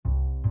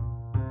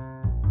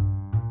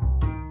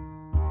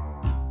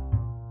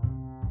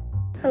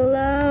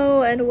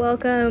Hello and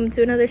welcome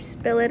to another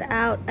Spill It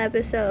Out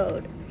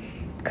episode.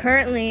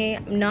 Currently,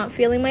 I'm not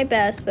feeling my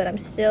best, but I'm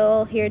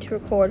still here to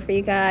record for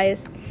you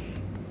guys.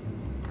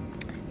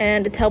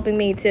 And it's helping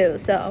me too,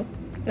 so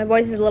my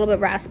voice is a little bit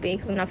raspy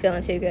because I'm not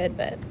feeling too good,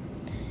 but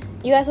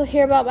you guys will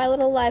hear about my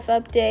little life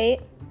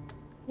update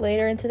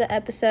later into the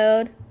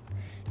episode.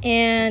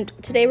 And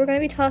today we're going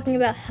to be talking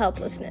about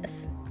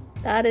helplessness.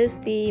 That is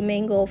the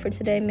main goal for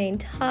today, main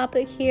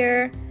topic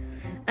here.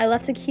 I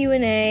left a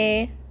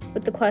Q&A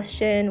with the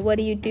question, what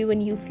do you do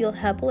when you feel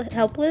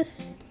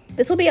helpless?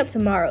 This will be up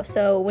tomorrow,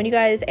 so when you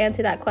guys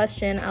answer that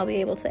question, I'll be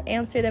able to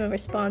answer them and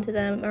respond to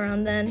them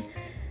around then.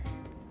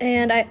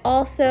 And I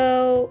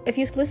also, if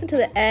you listen to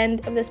the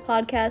end of this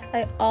podcast,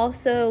 I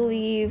also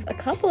leave a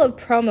couple of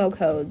promo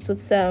codes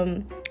with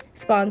some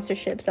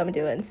sponsorships I'm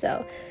doing,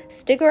 so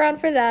stick around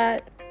for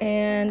that,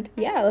 and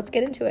yeah, let's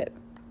get into it.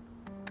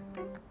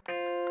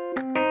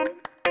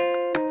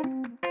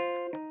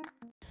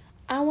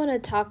 I want to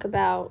talk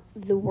about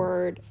the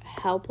word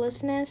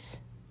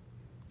helplessness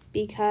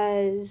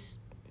because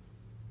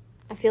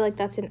I feel like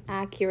that's an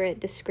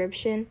accurate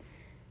description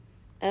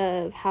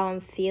of how I'm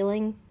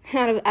feeling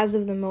as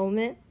of the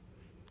moment,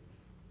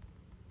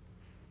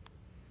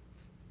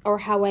 or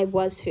how I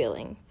was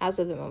feeling as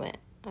of the moment.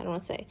 I don't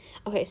want to say.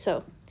 Okay,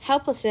 so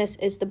helplessness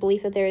is the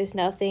belief that there is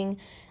nothing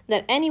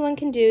that anyone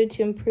can do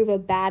to improve a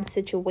bad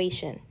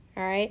situation,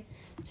 all right?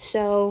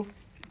 So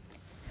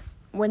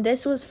when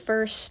this was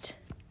first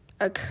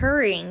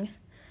occurring,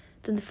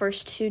 in the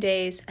first 2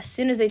 days, as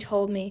soon as they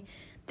told me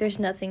there's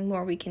nothing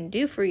more we can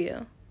do for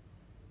you,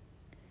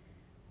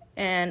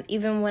 and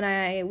even when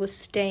I was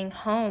staying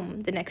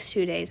home the next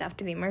 2 days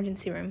after the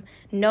emergency room,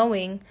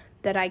 knowing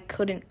that I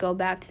couldn't go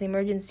back to the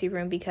emergency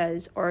room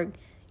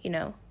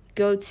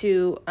go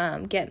to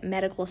get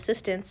medical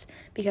assistance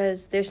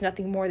because there's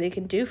nothing more they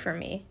can do for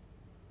me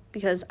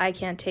because I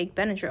can't take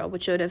Benadryl,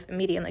 which would have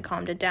immediately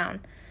calmed it down.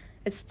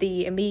 It's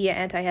the immediate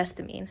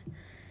antihistamine.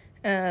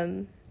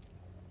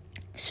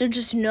 So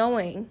just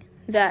knowing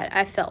that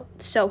I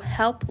felt so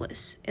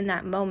helpless in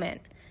that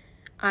moment,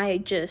 I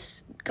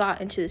just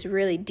got into this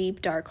really deep,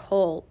 dark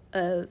hole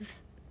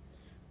of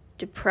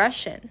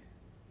depression.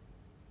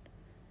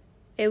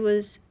 It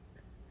was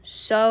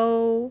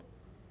so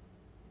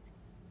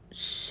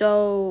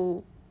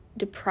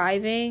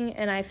depriving,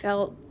 and I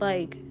felt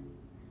like,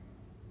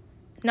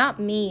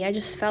 not me, I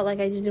just felt like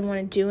I didn't want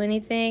to do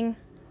anything.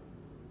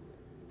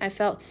 I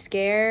felt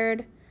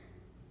scared,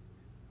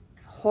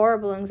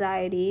 horrible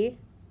anxiety.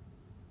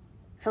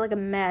 I felt like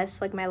a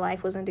mess, like my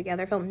life wasn't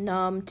together. I felt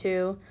numb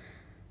too.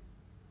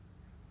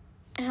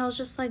 And I was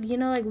just like,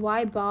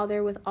 why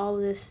bother with all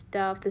this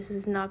stuff? This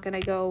is not going to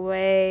go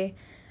away.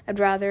 I'd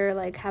rather,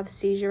 have a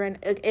seizure. And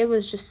it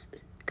was just,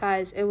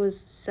 guys, it was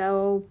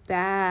so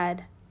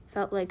bad.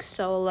 Felt like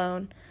so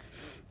alone.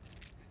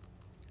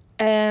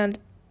 And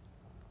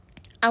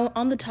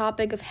on the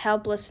topic of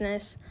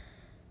helplessness,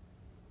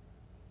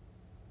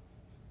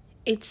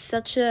 it's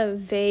such a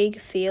vague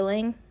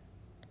feeling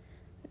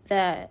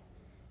that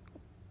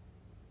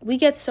we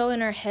get so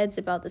in our heads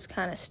about this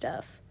kind of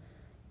stuff.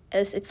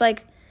 It's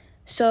like,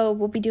 so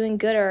we'll be doing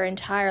good our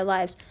entire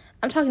lives.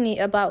 I'm talking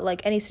about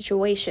any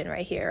situation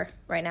right here,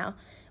 right now.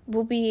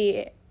 We'll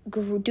be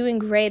doing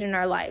great in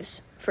our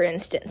lives, for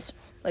instance.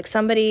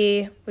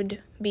 Somebody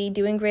would be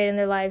doing great in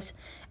their lives.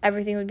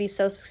 Everything would be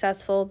so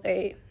successful.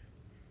 They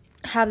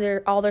have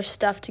all their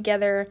stuff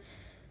together.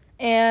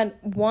 And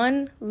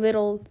one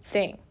little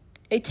thing.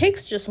 It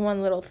takes just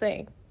one little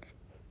thing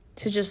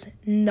to just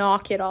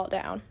knock it all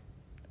down.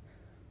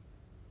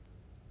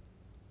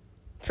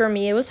 For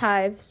me, it was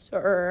hives,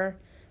 or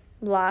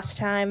last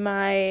time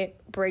my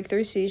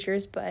breakthrough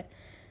seizures, but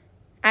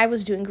I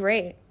was doing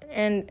great.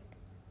 And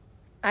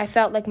I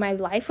felt like my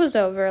life was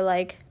over,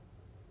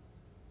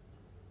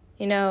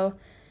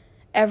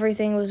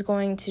 everything was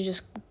going to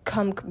just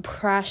come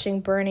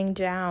crashing, burning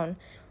down.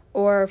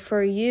 Or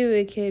for you,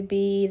 it could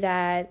be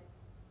that,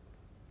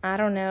 I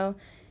don't know,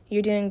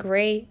 you're doing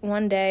great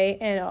one day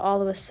and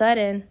all of a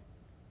sudden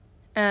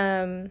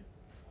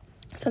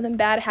something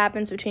bad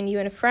happens between you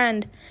and a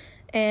friend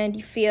and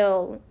you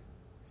feel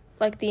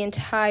like the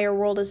entire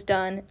world is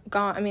gone,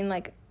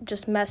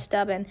 just messed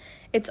up, and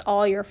it's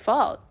all your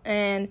fault,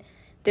 and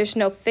there's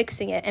no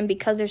fixing it. And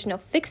because there's no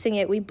fixing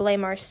it, we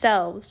blame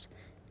ourselves.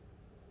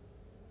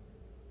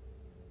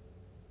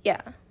 Yeah,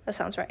 that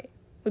sounds right.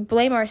 We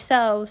blame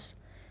ourselves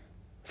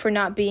for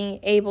not being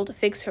able to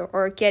fix her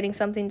or getting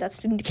something that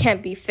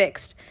can't be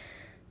fixed.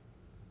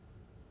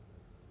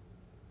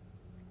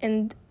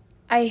 And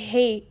I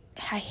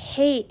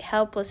hate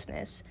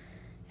helplessness.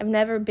 I've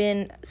never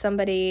been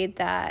somebody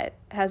that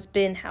has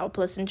been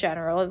helpless in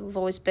general. I've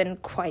always been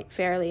quite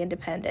fairly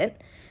independent.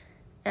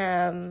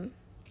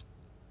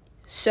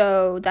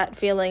 So that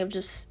feeling of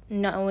just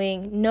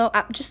knowing,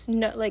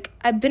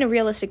 I've been a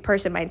realistic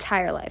person my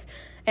entire life,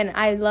 and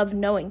I love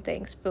knowing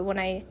things. But when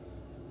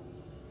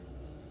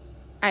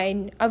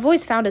I've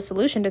always found a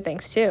solution to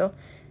things too.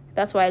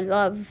 That's why I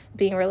love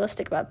being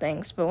realistic about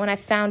things. But when I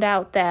found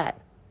out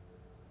that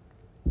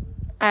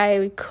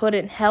I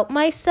couldn't help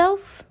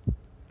myself,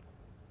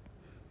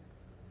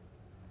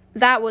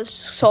 that was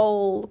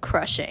soul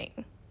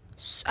crushing.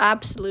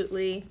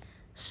 Absolutely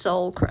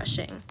soul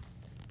crushing.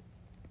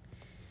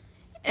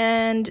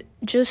 And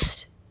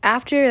just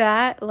after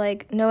that,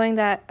 like, knowing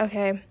that,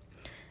 okay,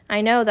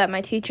 I know that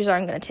my teachers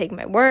aren't going to take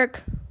my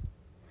work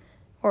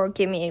or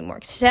give me any more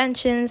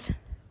extensions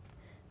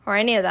or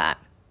any of that,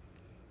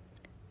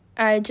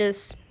 I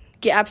just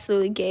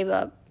absolutely gave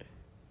up.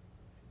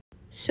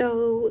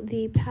 So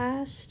the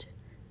past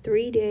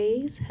 3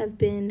 days have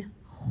been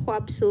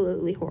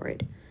absolutely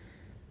horrid.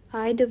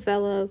 I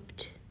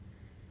developed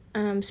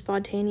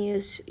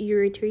spontaneous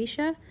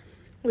urethria,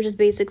 which is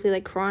basically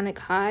like chronic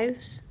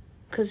hives,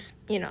 because,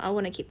 I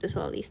want to keep this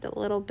at least a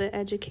little bit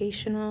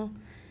educational.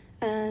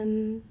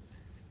 And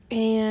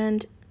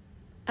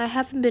I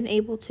haven't been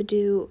able to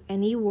do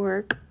any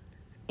work,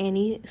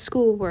 any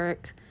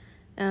schoolwork.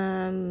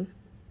 I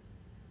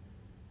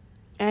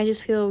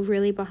just feel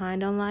really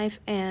behind on life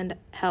and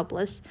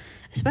helpless,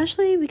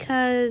 especially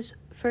because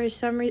for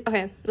some reason,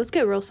 okay, let's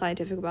get real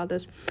scientific about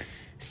this.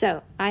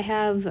 So I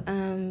have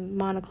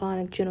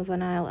monoclonic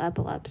juvenile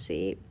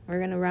epilepsy. We're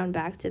going to round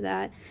back to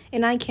that.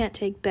 And I can't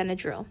take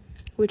Benadryl,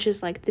 which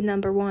is like the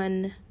number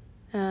one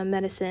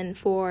medicine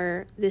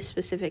for this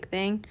specific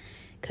thing,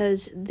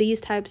 because these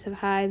types of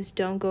hives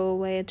don't go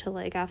away until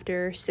like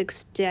after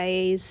 6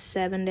 days,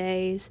 7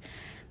 days.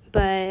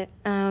 But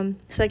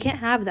so I can't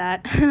have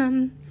that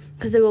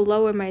because it will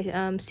lower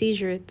my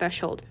seizure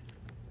threshold,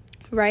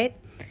 right?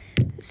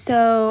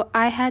 So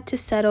I had to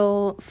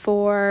settle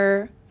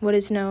for what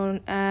is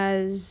known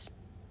as,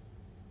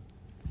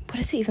 what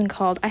is it even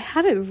called? I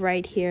have it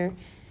right here.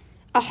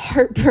 A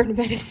heartburn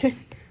medicine.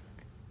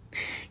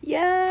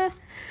 Yeah,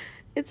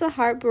 it's a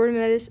heartburn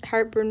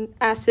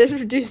acid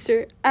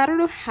reducer. I don't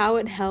know how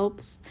it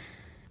helps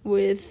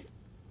with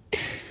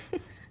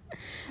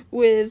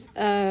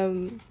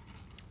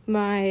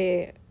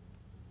my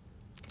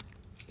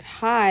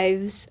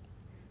hives,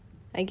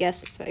 I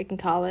guess that's what I can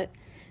call it,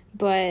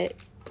 but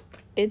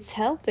it's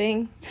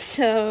helping.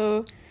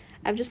 So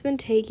I've just been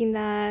taking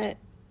that,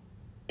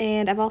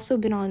 and I've also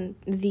been on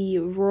the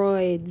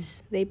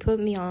roids. They put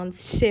me on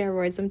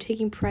steroids. I'm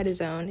taking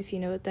prednisone, if you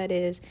know what that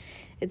is.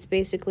 It's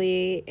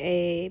basically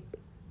a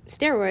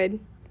steroid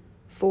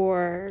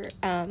for,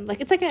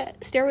 it's like a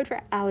steroid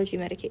for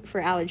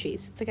for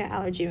allergies. It's like an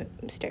allergy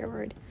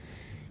steroid.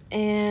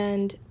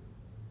 And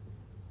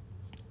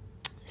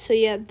so,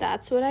 yeah,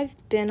 that's what I've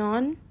been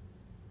on.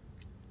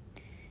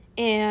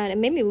 And it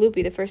made me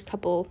loopy the first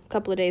couple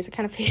of days. I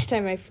kind of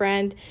FaceTimed my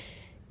friend.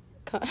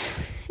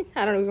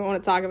 I don't even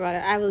want to talk about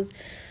it. I was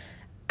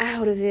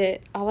out of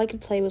it. All I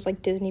could play was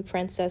like Disney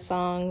princess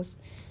songs,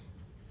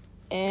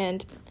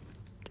 and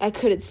I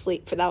couldn't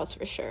sleep, that was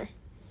for sure.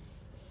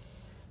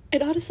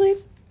 And honestly,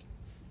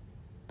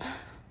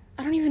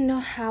 I don't even know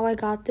how I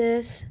got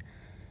this.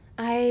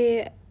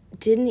 I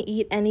didn't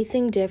eat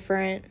anything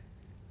different.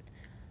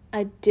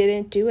 I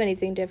didn't do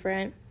anything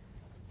different.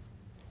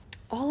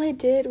 All I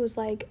did was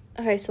I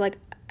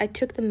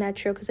took the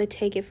metro because I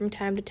take it from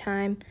time to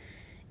time,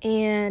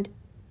 and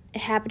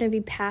it happened to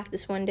be packed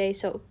this one day,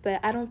 but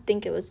I don't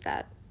think it was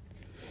that.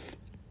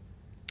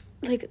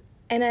 I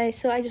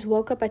just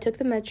woke up, I took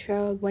the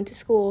metro, went to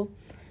school,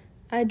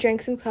 I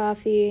drank some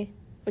coffee,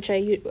 which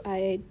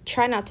I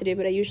try not to do,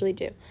 but I usually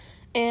do,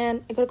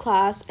 and I go to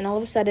class, and all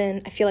of a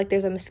sudden, I feel like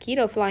there's a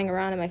mosquito flying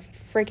around in my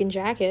freaking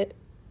jacket.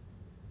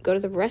 Go to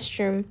the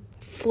restroom,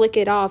 flick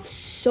it off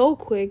so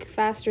quick,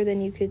 faster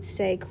than you could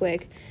say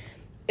quick,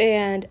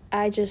 and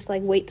I just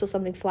wait till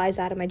something flies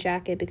out of my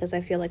jacket because I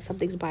feel like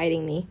something's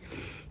biting me.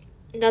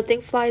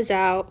 Nothing flies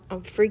out.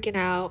 I'm freaking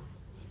out.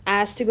 I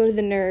asked to go to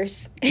the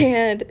nurse,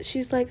 and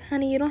she's like,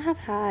 honey, you don't have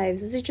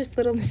hives. These are just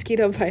little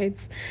mosquito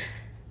bites.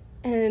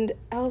 And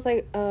I was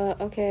like,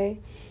 okay.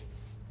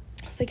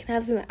 I was like, can I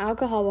have some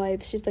alcohol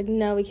wipes? She's like,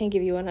 no, we can't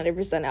give you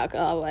 100%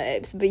 alcohol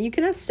wipes, but you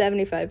can have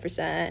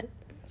 75%. I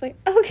was like,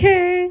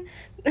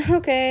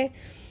 okay.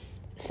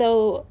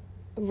 So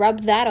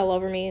rubbed that all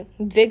over me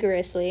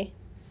vigorously.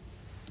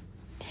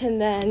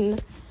 And then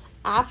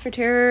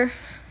after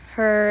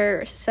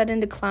her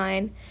sudden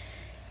decline,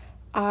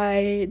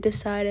 I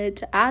decided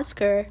to ask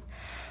her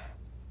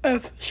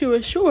if she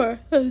was sure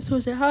that this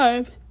was a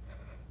hive.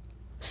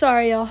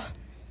 Sorry, y'all.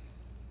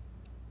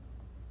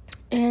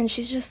 And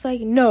she's just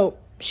like, no.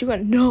 She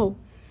went, no,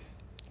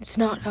 it's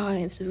not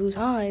hives. If it was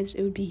hives,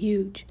 it would be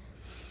huge.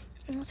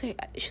 And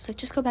she's like,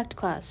 just go back to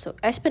class. So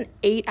I spent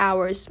 8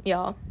 hours,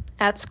 y'all,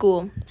 at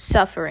school,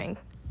 suffering,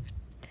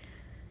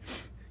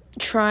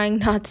 trying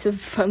not to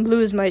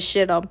lose my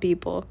shit on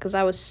people, because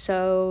I was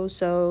so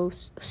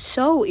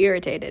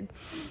irritated.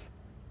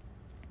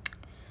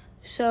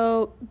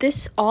 So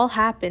this all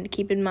happened,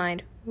 keep in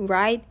mind,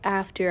 right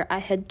after I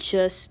had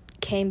just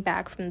came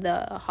back from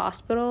the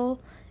hospital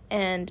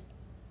and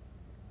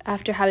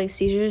after having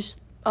seizures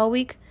all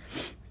week.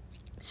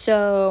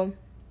 So,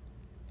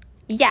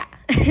 yeah.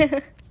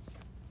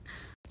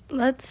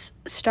 Let's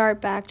start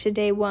back to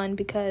day one,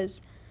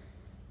 because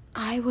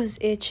I was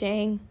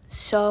itching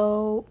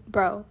so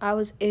bad.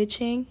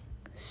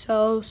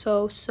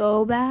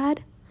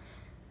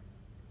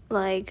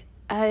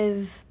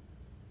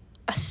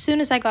 as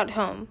soon as I got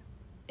home,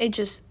 it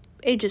just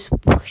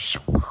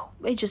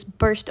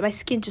burst. My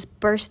skin just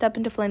burst up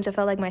into flames. I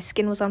felt like my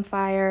skin was on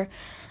fire.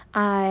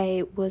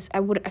 I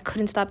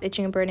couldn't stop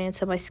itching and burning,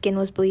 so my skin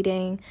was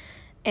bleeding,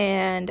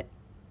 and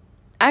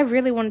I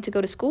really wanted to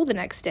go to school the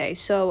next day.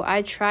 So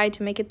I tried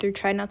to make it through,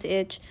 tried not to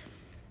itch,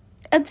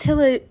 until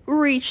it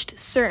reached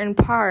certain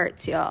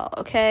parts, y'all.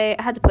 Okay,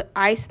 I had to put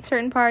ice in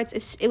certain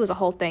parts. It was a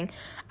whole thing.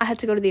 I had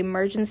to go to the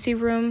emergency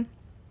room,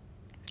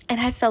 and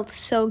I felt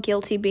so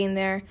guilty being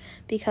there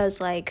because,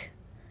 like,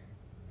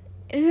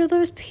 there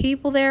was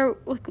people there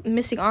with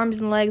missing arms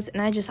and legs,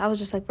 and I was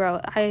just like,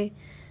 bro, I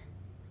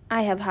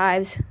have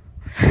hives.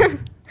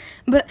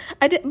 But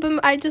I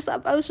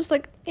was just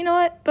like, you know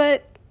what?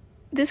 But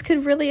this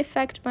could really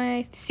affect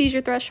my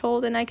seizure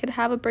threshold, and I could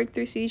have a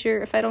breakthrough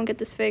seizure if I don't get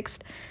this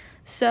fixed.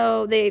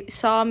 So they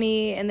saw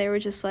me, and they were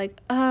just like,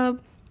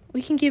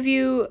 we can give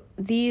you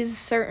these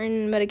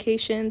certain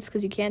medications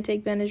because you can't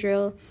take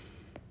Benadryl,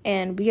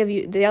 and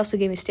they also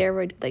gave me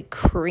steroid, like,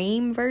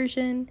 cream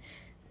version.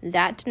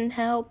 That didn't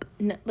help.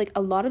 Like,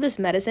 a lot of this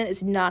medicine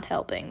is not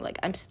helping. Like,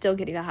 I'm still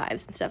getting the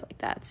hives and stuff like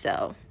that.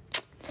 So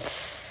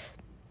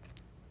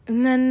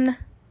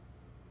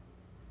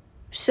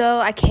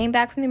I came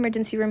back from the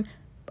emergency room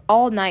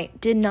all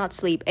night, did not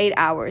sleep, 8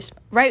 hours.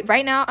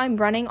 Right now, I'm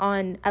running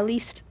on at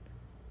least,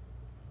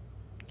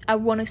 I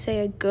want to say,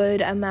 a good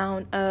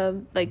amount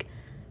of, like,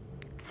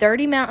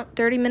 30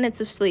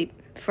 minutes of sleep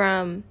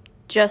from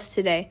just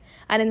today.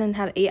 I didn't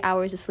have 8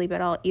 hours of sleep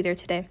at all either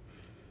today.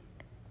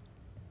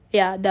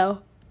 Yeah,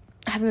 no,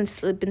 I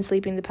haven't been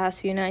sleeping the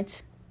past few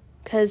nights,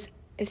 because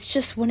it's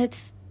just when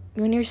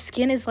your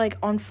skin is, like,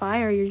 on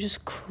fire, you're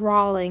just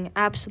crawling,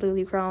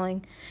 absolutely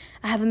crawling.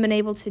 I haven't been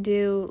able to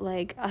do,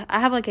 like, I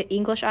have, like, an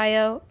English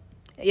IO.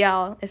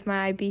 Y'all, if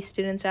my IB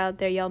students out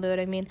there, y'all know what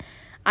I mean.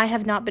 I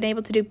have not been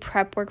able to do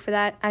prep work for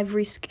that. I've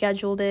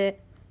rescheduled it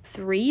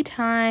 3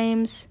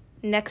 times.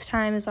 Next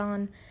time is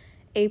on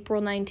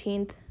April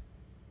 19th,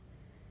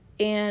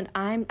 and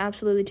I'm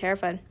absolutely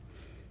terrified.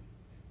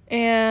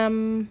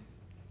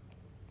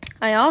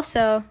 I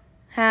also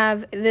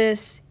have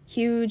this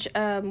huge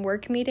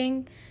work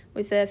meeting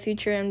with a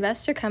future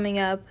investor coming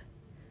up.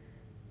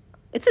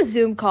 It's a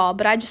Zoom call,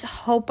 but I just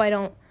hope I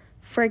don't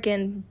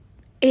freaking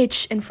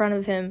itch in front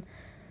of him.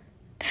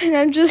 And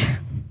I'm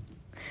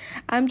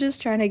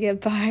just trying to get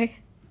by.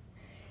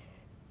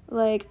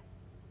 Like,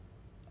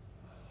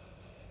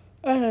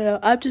 I don't know.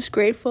 I'm just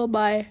grateful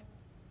my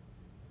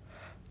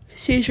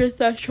seizure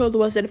threshold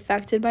wasn't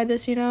affected by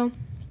this, you know?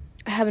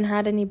 I haven't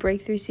had any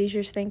breakthrough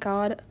seizures, thank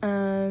God.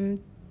 I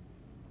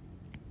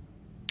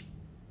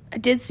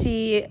did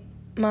see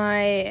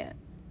my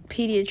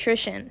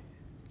pediatrician,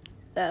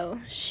 though.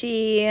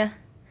 She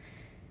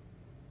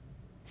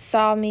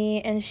saw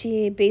me, and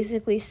she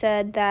basically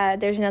said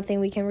that there's nothing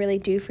we can really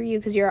do for you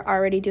because you're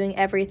already doing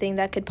everything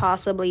that could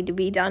possibly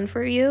be done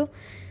for you.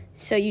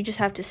 So you just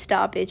have to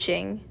stop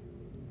itching.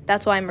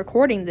 That's why I'm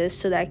recording this,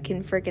 so that I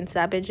can freaking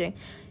stop itching.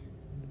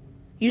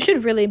 You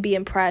should really be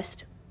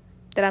impressed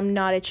that I'm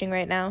not itching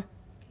right now.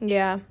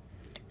 Yeah.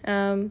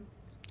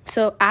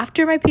 So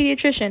after my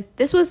pediatrician,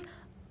 this was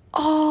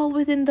all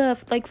within the,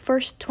 like,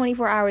 first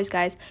 24 hours,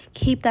 guys.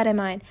 Keep that in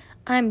mind.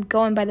 I'm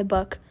going by the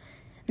book.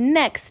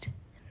 Next,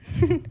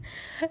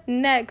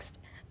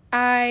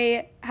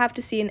 I have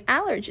to see an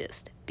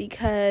allergist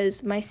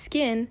because my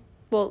skin,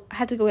 well, I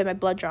had to go get my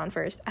blood drawn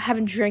first. I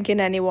haven't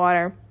drinking any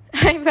water.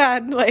 I've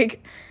had,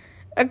 like,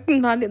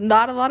 not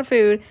a lot of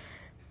food.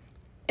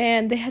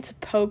 And they had to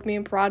poke me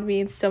and prod me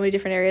in so many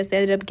different areas. They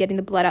ended up getting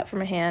the blood out from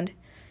my hand.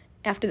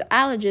 After the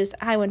allergist,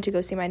 I went to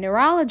go see my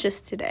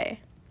neurologist today.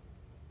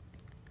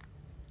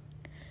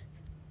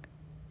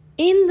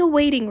 In the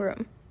waiting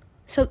room.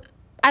 So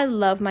I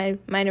love my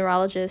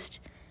neurologist.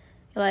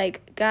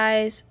 Like,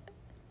 guys,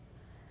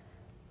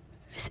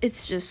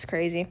 it's just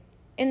crazy.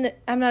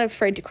 I'm not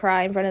afraid to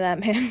cry in front of that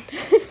man.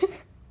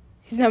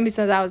 He's known me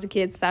since I was a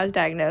kid, since I was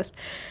diagnosed.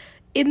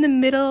 In the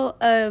middle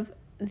of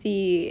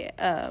the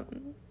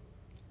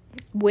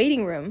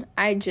waiting room,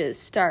 I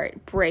just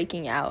start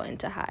breaking out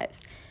into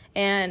hives.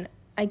 And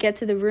I get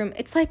to the room.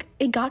 It's like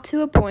it got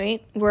to a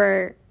point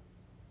where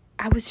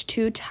I was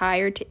too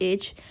tired to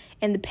itch,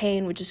 and the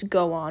pain would just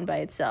go on by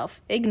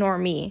itself. Ignore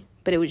me,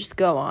 but it would just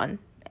go on.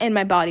 And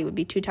my body would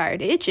be too tired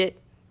to itch it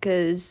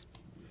because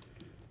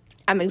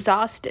I'm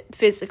exhausted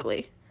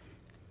physically.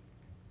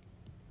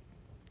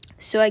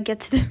 So I get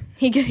to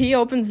he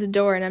opens the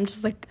door, and I'm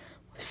just, like,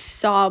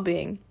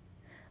 sobbing.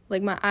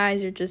 Like, my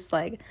eyes are just,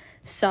 like,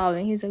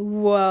 sobbing. He's like,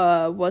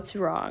 whoa, what's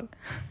wrong?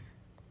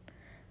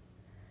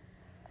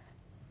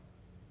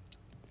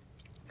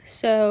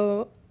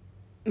 So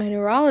my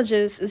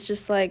neurologist is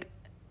just like,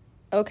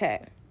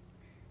 okay,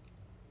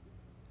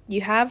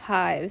 you have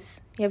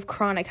hives. You have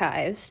chronic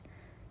hives.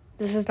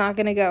 This is not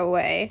going to go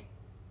away.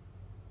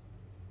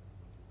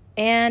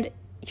 And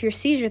your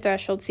seizure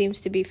threshold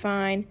seems to be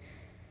fine.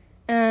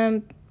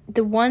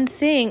 The one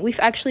thing, we've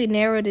actually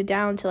narrowed it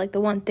down to, like,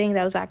 the one thing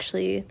that was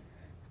actually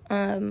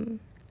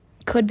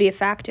could be a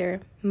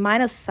factor.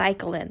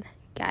 Minocycline,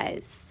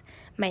 guys.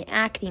 My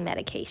acne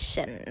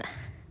medication.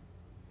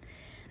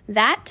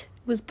 that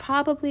was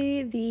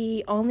probably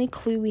the only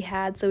clue we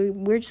had, so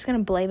we're just going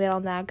to blame it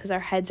on that because our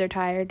heads are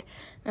tired.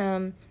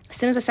 As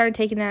soon as I started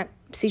taking that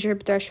seizure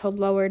threshold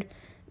lowered,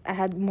 I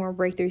had more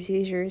breakthrough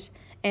seizures,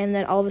 and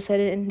then all of a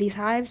sudden, these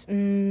hives,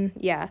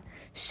 yeah.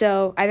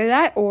 So, either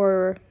that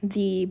or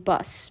the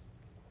bus.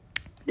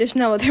 There's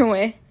no other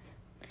way.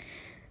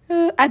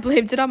 I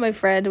blamed it on my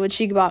friend when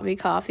she bought me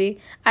coffee.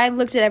 I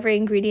looked at every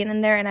ingredient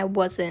in there, and I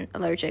wasn't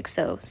allergic,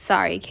 so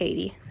sorry,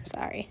 Katie.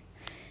 Sorry.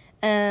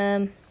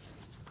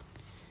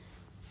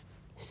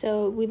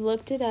 So we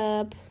looked it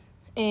up,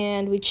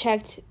 and we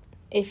checked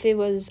if it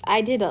was...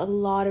 I did a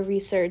lot of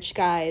research,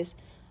 guys.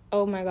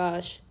 Oh, my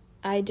gosh.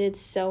 I did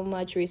so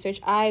much research.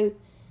 I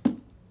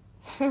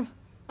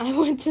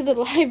went to the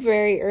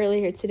library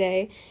earlier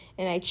today,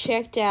 and I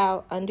checked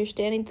out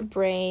Understanding the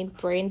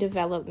Brain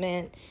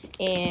Development,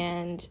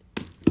 and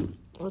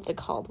what's it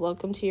called?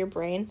 Welcome to Your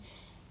Brain.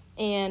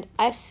 And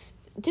I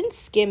didn't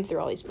skim through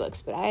all these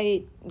books, but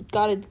I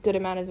got a good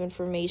amount of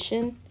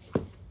information.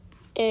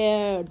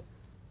 And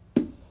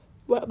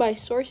what my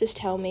sources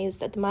tell me is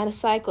that the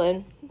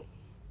minocycline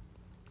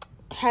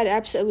had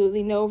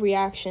absolutely no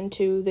reaction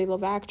to the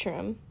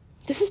Levactrim.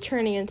 This is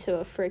turning into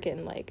a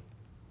freaking, like,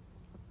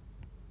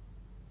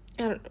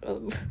 I don't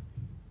know,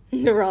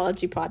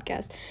 neurology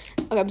podcast.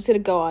 Okay, I'm just going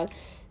to go on.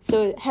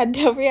 So it had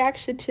no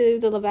reaction to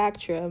the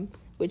Levactrim,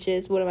 which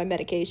is one of my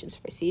medications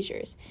for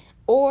seizures,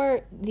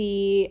 or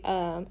the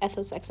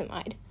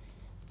ethosuximide.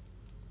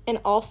 And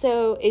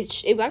also,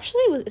 it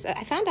actually was,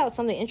 I found out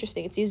something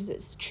interesting. It's used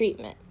as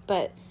treatment,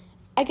 but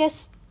I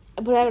guess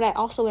what I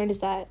also learned is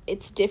that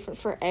it's different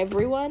for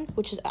everyone,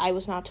 which is I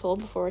was not told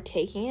before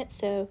taking it.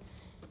 So,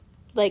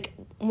 like,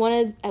 one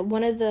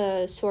of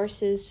the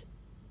sources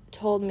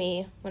told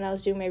me when I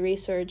was doing my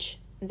research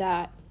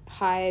that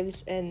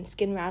hives and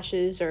skin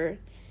rashes or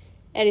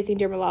anything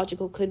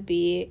dermatological could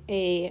be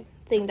a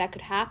thing that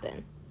could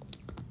happen.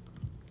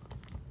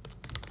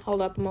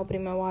 Hold up, I'm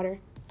opening my water.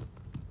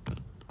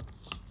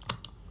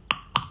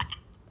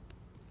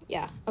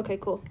 Yeah, okay,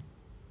 cool.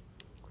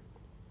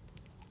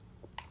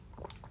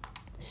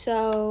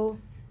 So,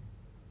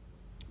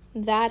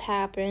 that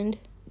happened.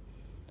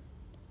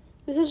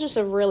 This is just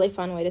a really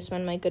fun way to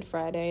spend my Good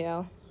Friday,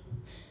 y'all.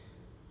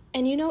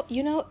 And you know,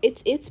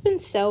 it's been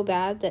so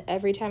bad that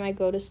every time I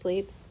go to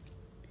sleep,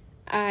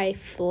 I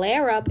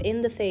flare up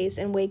in the face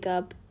and wake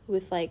up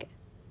with, like,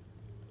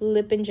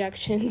 lip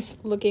injections,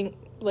 looking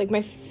like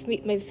my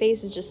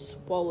face is just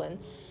swollen.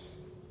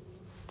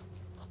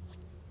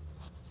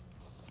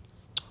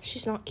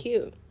 She's not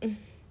cute.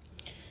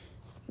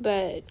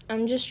 But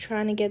I'm just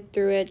trying to get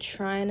through it,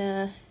 trying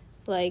to,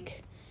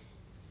 like,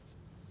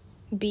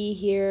 be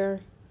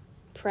here,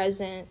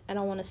 present. I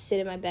don't want to sit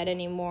in my bed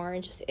anymore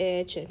and just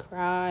itch and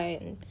cry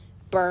and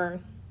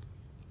burn.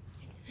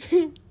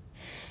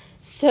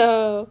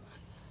 So,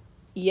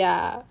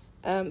 yeah.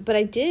 But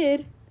I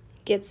did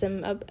get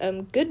some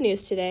good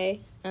news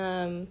today.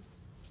 I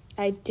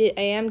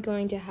am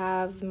going to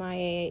have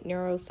my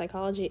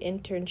neuropsychology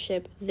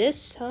internship this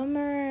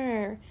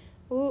summer.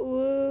 Woo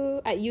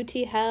woo, at UT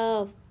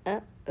Health.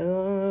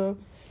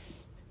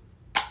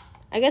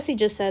 I guess he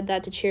just said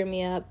that to cheer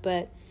me up,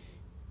 but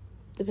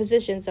the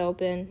position's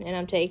open and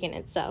I'm taking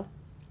it, so.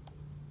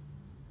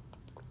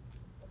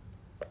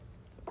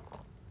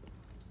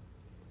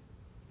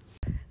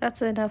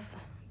 That's enough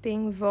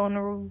being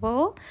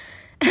vulnerable.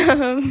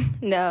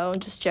 No, I'm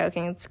just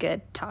joking. It's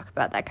good to talk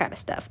about that kind of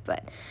stuff,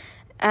 but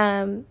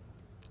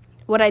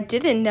what I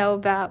didn't know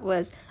about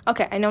was,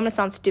 okay, I know I'm going to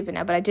sound stupid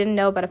now, but I didn't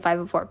know about a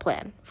 504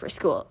 plan for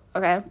school,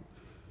 okay?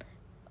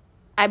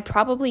 I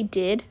probably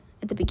did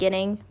at the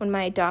beginning when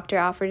my doctor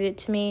offered it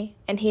to me,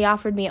 and he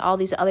offered me all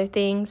these other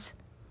things,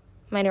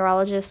 my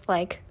neurologist,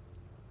 like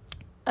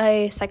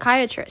a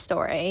psychiatrist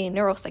or a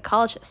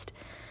neuropsychologist,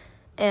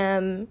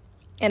 and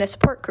a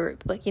support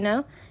group, like, you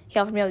know? He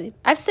offered me all these.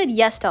 I've said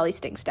yes to all these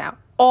things now,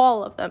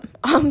 all of them.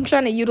 I'm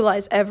trying to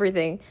utilize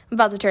everything. I'm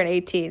about to turn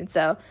 18,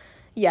 so,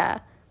 yeah.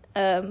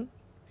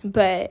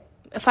 But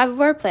a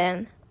 504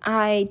 plan,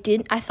 I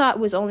thought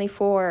was only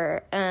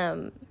for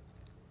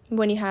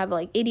when you have,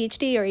 like,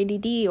 ADHD or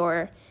ADD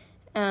or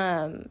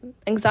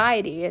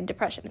anxiety and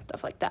depression and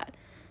stuff like that,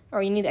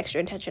 or you need extra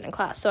attention in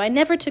class. So I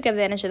never took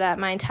advantage of that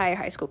my entire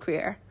high school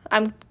career.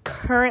 I'm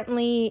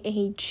currently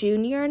a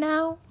junior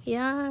now.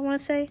 Yeah, I want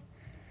to say.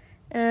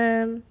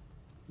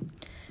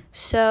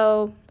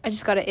 So I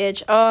just got an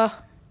itch. Oh,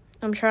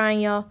 I'm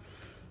trying, y'all.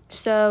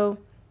 So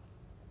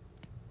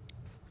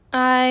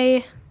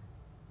I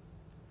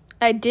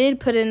did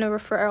put in a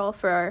referral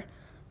for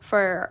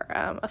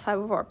a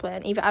 504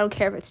 plan. Even I don't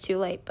care if it's too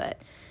late,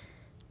 but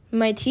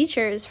my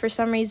teachers, for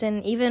some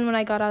reason, even when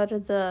I got out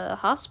of the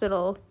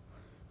hospital,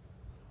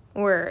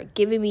 were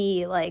giving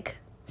me, like,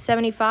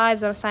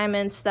 75s on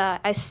assignments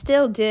that I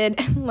still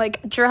did,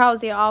 like,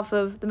 drowsy off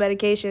of the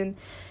medication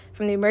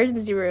from the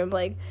emergency room,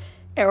 like,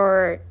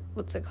 or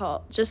what's it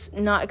called? Just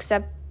not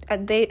accept.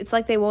 It's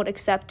like they won't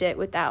accept it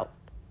without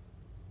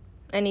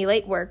any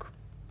late work,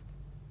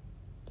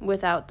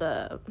 without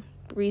the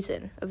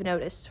reason of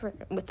notice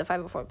with the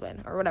 504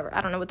 plan or whatever.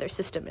 I don't know what their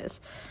system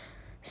is.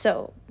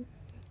 So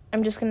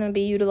I'm just going to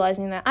be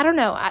utilizing that. I don't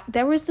know.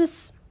 There's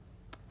this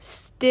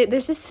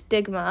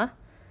stigma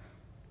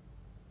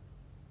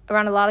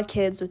around a lot of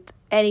kids with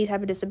any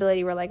type of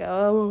disability. We're like,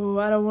 oh,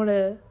 I don't want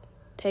to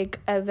take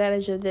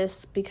advantage of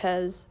this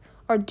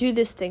or do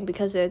this thing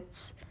because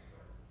it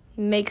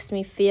makes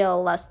me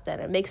feel less than.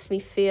 It makes me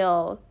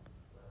feel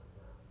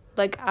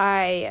like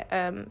I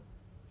am,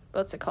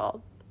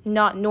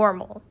 not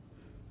normal.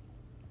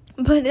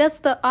 But that's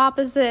the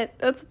opposite.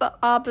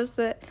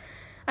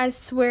 I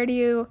swear to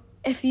you,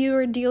 if you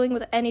are dealing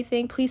with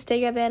anything, please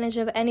take advantage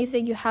of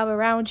anything you have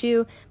around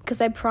you,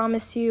 because I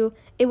promise you,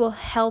 it will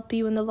help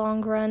you in the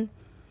long run.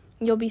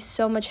 You'll be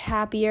so much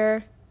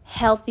happier,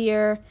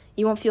 healthier.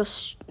 You won't feel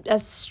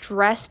as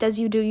stressed as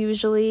you do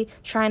usually,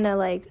 trying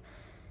to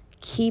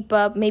keep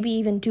up, maybe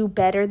even do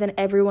better than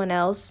everyone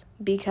else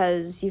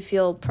because you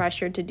feel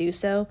pressured to do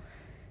so.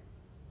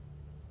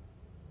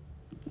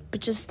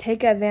 But just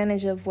take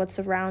advantage of what's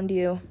around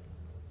you,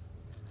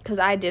 because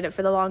I did it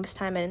for the longest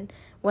time, and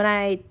when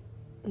I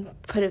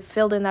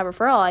filled in that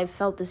referral, I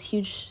felt this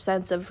huge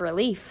sense of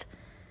relief.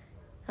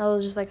 I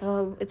was just like,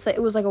 oh,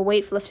 it was like a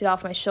weight lifted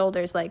off my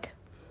shoulders. If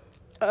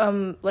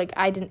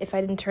I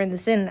didn't turn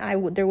this in,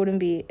 there wouldn't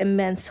be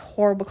immense,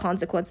 horrible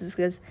consequences,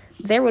 because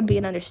there would be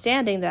an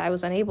understanding that I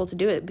was unable to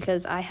do it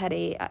because I had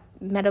a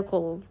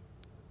medical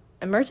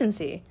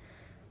emergency.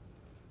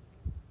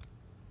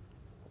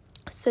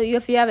 So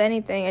if you have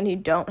anything and you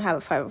don't have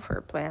a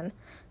 504 plan,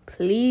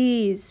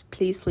 please,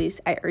 please, please,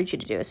 I urge you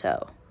to do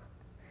so.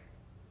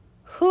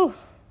 Whew.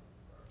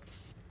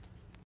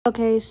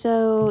 Okay,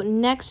 so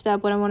next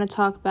up, what I want to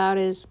talk about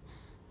is,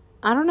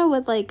 I don't know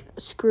what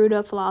screwed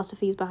up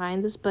philosophies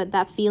behind this, but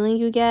that feeling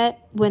you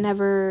get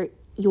whenever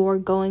you're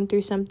going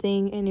through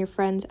something and your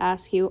friends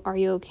ask you, are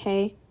you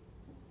okay?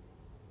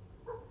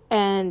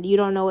 And you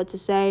don't know what to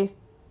say,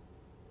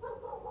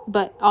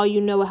 but all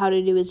you know how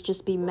to do is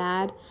just be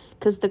mad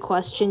because the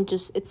question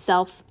just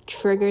itself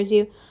triggers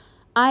you.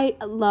 I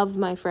love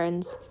my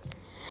friends.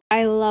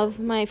 I love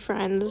my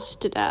friends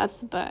to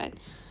death,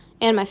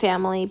 and my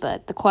family,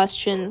 but the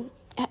question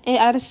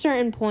at a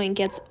certain point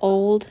gets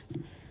old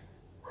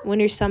when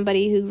you're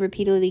somebody who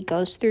repeatedly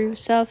goes through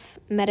stuff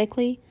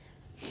medically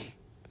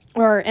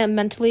or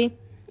mentally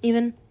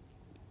even.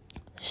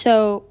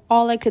 So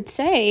all I could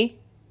say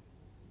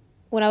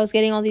when I was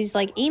getting all these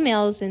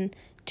emails and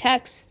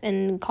texts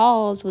and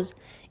calls was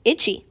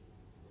itchy.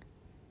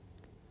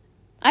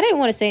 I didn't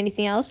want to say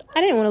anything else.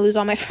 I didn't want to lose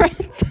all my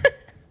friends.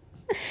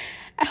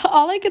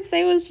 All I could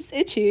say was just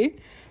itchy.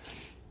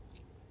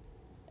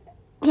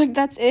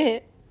 That's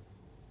it.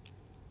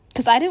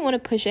 Because I didn't want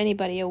to push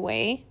anybody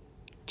away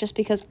just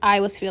because I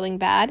was feeling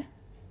bad.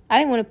 I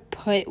didn't want to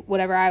put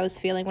whatever I was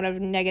feeling, whatever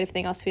negative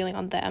thing I was feeling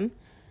on them.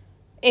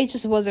 It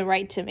just wasn't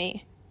right to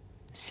me.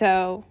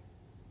 So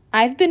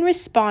I've been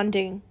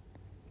responding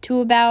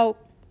to about,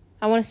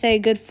 I want to say, a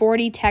good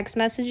 40 text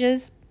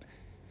messages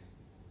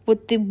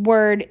with the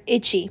word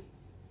itchy.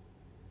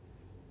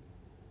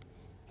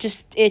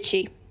 Just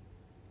itchy.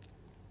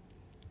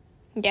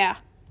 Yeah.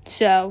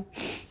 So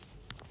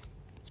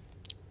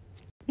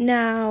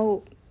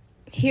now,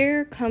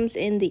 here comes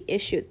in the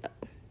issue, though.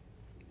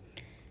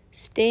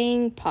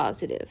 Staying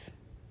positive,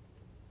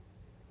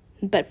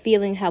 but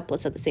feeling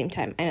helpless at the same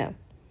time. I know.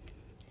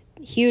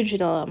 Huge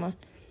dilemma.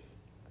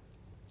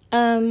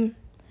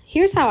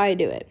 Here's how I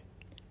do it.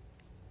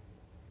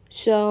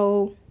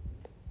 So,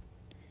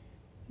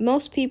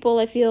 most people,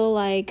 I feel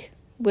like,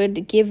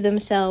 would give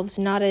themselves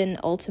not an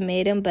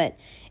ultimatum, but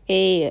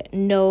a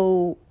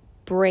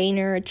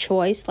no-brainer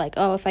choice.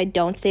 If I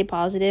don't stay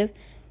positive,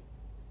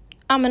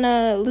 I'm going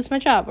to lose my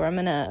job, or I'm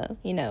going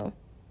to,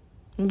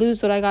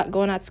 lose what I got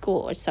going at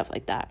school or stuff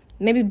like that.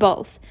 Maybe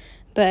both.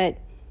 But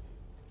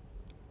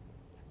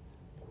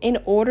in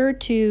order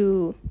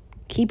to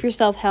keep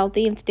yourself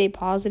healthy and stay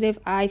positive,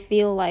 I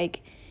feel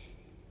like,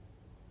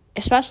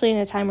 especially in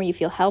a time where you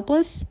feel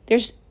helpless,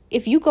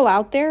 if you go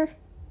out there,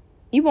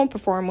 you won't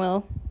perform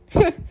well.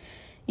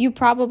 You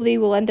probably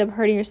will end up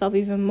hurting yourself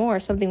even more.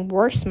 Something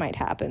worse might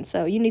happen.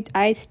 So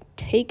I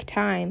take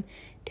time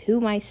to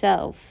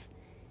myself.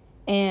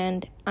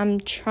 And I'm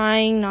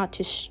trying not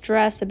to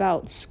stress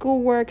about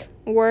schoolwork,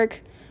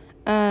 work,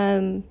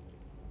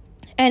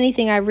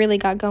 anything I really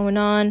got going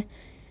on,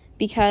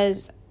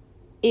 because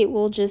it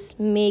will just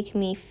make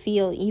me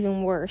feel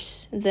even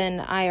worse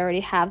than I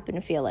already have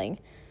been feeling.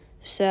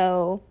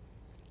 So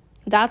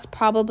that's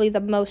probably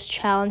the most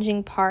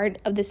challenging part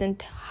of this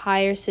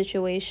entire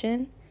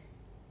situation,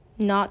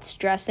 not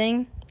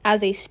stressing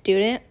as a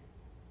student.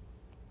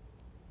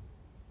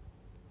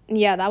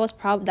 Yeah, that's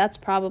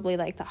probably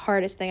the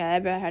hardest thing I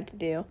ever had to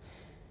do.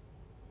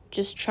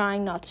 Just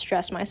trying not to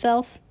stress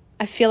myself.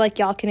 I feel like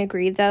y'all can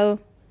agree, though.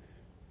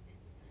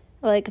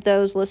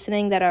 Those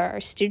listening that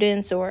are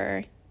students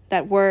or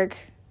that work,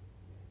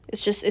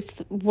 it's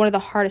one of the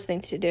hardest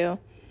things to do.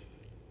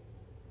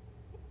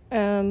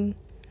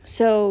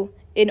 So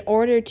in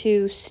order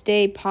to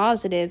stay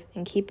positive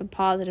and keep a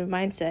positive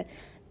mindset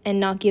and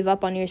not give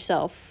up on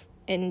yourself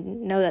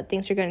and know that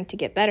things are going to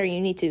get better,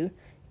 you need to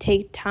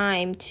take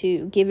time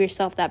to give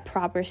yourself that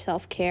proper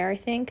self-care, I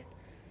think.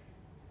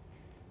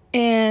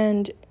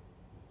 And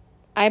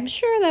I'm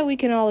sure that we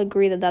can all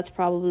agree that that's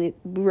probably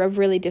a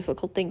really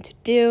difficult thing to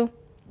do,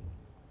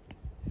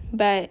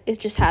 but it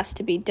just has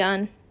to be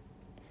done.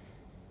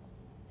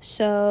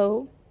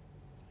 So,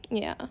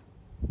 yeah.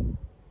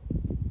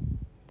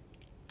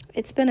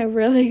 It's been a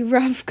really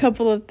rough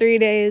couple of 3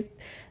 days.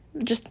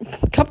 Just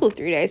a couple of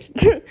 3 days.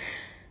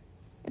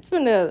 It's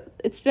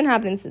been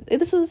happening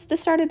since,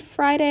 this started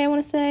Friday, I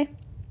want to say.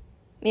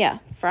 Yeah,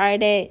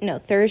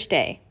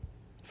 Thursday.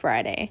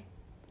 Friday.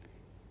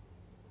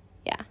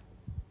 Yeah.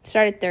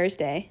 Started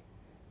Thursday.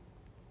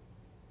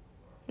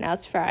 Now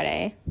it's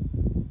Friday.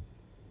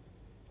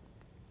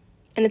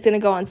 And it's going to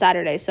go on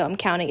Saturday, so I'm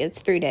counting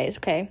it's 3 days,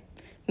 okay?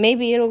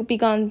 Maybe it'll be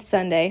gone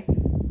Sunday,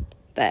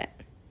 but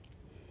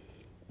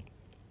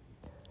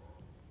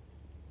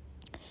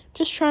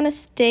just trying to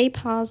stay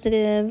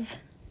positive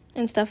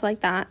and stuff like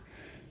that.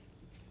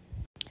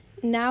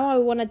 Now I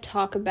want to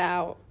talk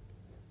about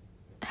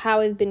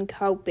how I've been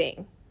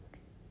coping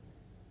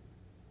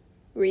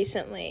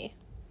recently,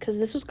 because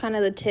this was kind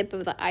of the tip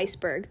of the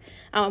iceberg.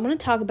 I want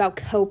to talk about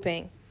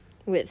coping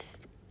with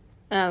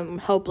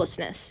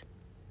hopelessness.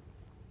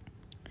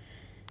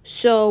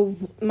 So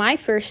my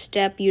first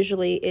step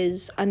usually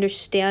is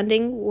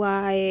understanding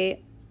why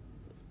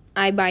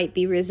I might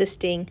be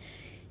resisting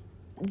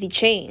the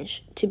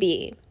change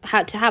to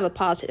have a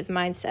positive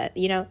mindset,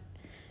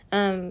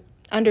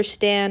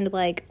 understand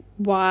like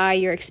why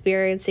you're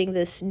experiencing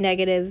this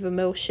negative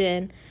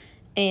emotion,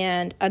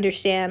 and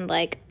understand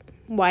like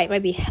why it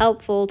might be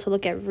helpful to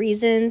look at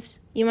reasons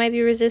you might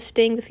be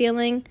resisting the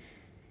feeling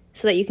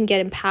so that you can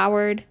get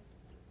empowered.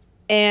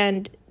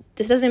 And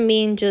this doesn't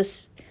mean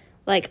just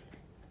like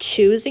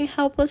choosing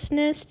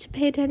helplessness to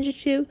pay attention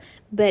to,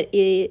 but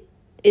it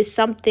is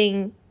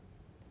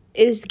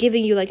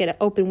giving you like an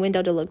open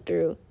window to look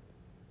through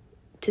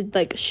to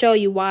like show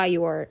you why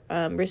you're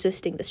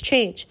resisting this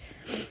change,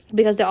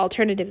 because the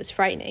alternative is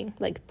frightening.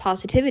 Like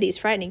positivity is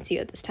frightening to you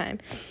at this time.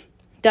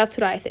 That's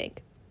what I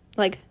think.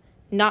 Like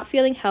not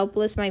feeling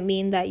helpless might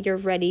mean that you're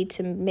ready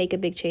to make a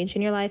big change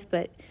in your life,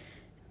 but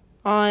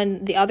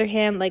on the other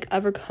hand, like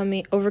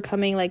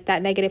overcoming like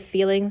that negative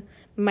feeling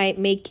might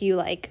make you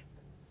like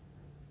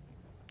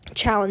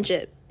challenge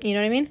it, you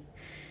know what I mean?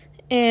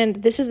 And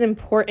this is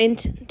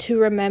important to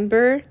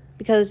remember,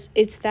 because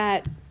it's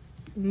that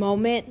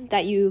moment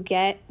that you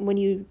get when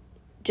you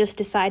just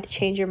decide to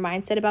change your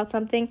mindset about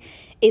something.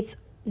 It's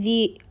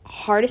the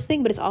hardest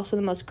thing, but it's also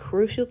the most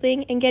crucial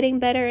thing in getting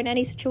better in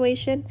any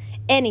situation.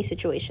 And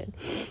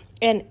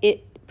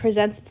it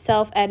presents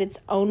itself at its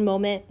own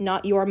moment,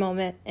 not your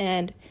moment,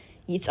 and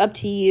it's up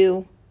to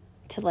you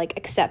to like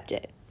accept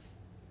it,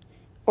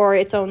 or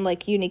its own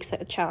like unique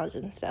set of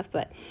challenges and stuff.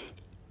 But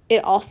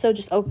it also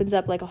just opens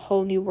up like a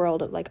whole new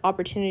world of like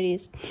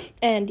opportunities,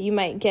 and you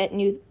might get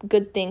new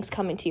good things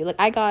coming to you. Like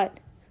I got,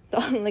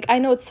 like I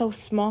know it's so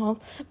small,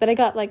 but I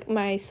got like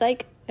my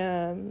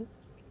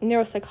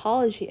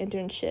neuropsychology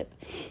internship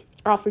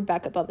offered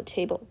back up on the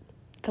table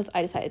because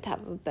I decided to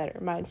have a better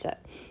mindset.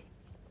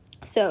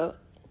 So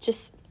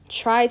just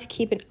try to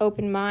keep an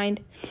open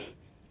mind,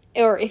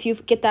 or if you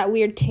get that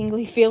weird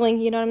tingly feeling,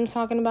 you know what I'm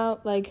talking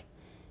about? Like,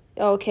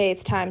 okay,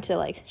 it's time to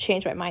like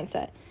change my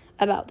mindset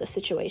about the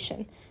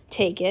situation.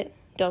 Take it,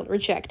 don't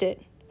reject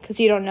it, because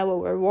you don't know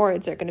what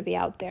rewards are going to be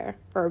out there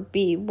or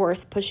be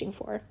worth pushing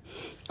for.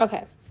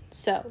 Okay,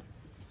 so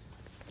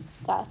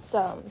that's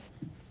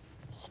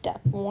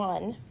step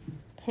 1.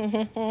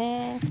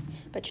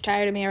 But you're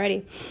tired of me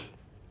already.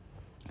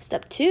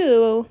 Step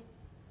 2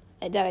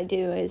 that I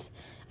do is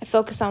I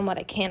focus on what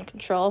I can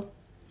control.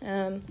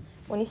 When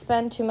you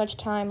spend too much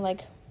time,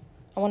 like,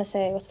 I want to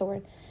say, what's the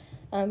word?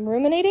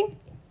 Ruminating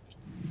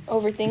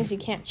over things you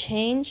can't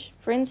change,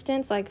 for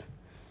instance, like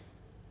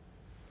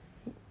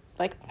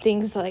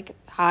things like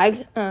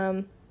hives,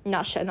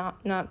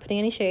 not putting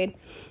any shade.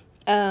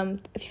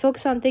 If you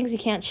focus on things you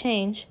can't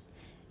change,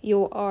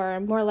 you are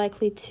more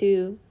likely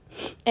to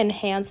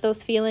enhance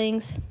those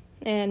feelings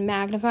and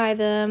magnify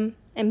them,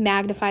 and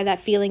magnify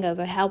that feeling of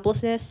a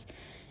helplessness,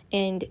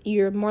 and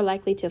you're more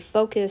likely to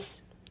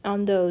focus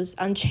on those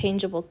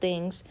unchangeable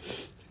things,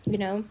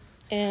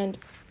 and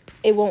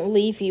it won't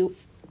leave you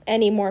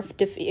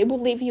it will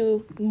leave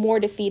you more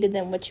defeated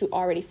than what you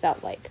already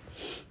felt like.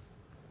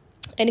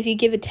 And if you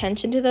give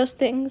attention to those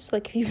things,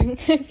 like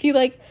if you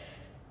like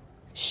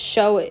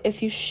show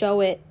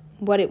it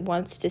what it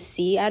wants to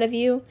see out of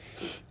you,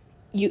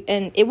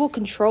 and it will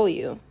control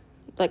you.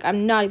 Like,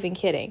 I'm not even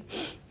kidding.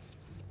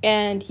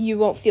 And you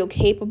won't feel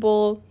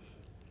capable.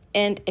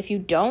 And if you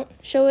don't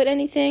show it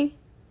anything,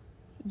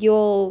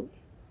 you'll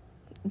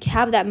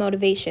have that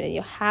motivation and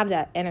you'll have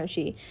that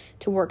energy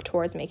to work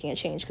towards making a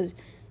change. Because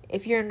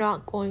if you're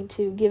not going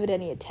to give it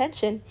any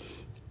attention,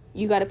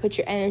 you got to put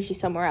your energy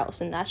somewhere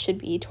else, and that should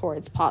be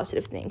towards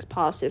positive things,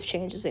 positive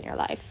changes in your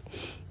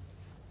life.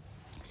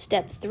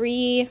 Step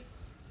 3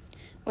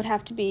 would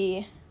have to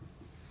be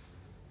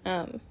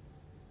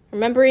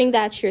remembering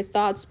that your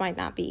thoughts might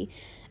not be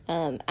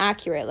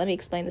accurate. Let me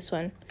explain this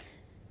one.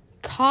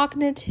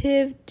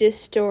 Cognitive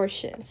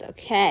distortions.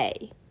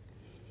 Okay.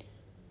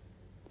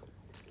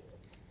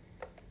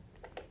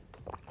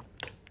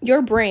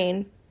 Your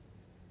brain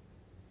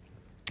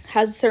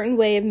has a certain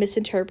way of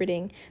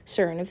misinterpreting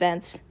certain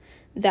events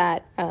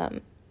that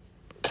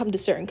come to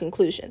certain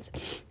conclusions.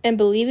 And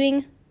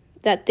believing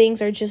that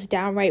things are just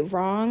downright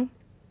wrong.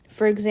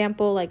 For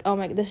example, like, oh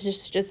my, this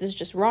is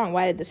just wrong.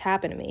 Why did this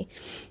happen to me?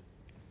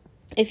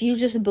 If you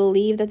just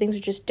believe that things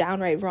are just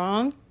downright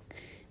wrong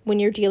when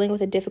you're dealing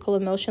with a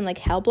difficult emotion like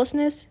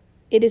helplessness,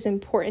 it is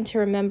important to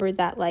remember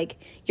that, like,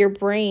 your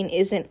brain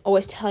isn't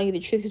always telling you the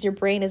truth, because your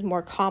brain is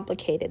more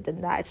complicated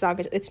than that.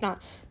 It's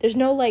not, there's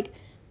no, like,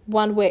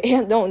 one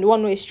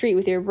way street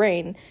with your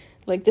brain.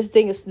 Like, this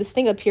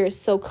thing up here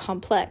is so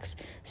complex.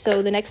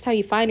 So the next time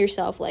you find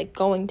yourself, like,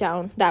 going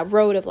down that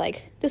road of,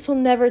 like, this will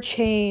never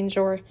change,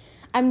 or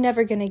I'm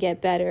never going to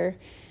get better,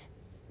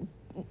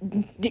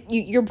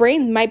 your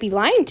brain might be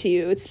lying to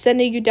you. It's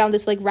sending you down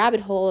this, like,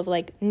 rabbit hole of,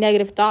 like,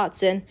 negative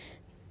thoughts and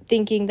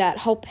thinking that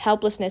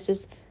helplessness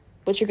is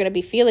what you're going to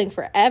be feeling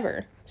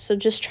forever. So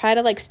just try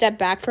to, like, step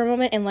back for a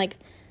moment and, like,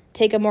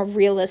 take a more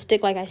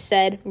realistic, like I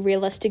said,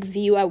 realistic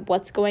view at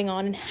what's going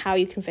on and how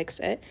you can fix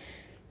it.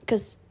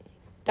 Because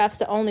that's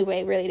the only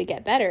way really to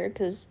get better,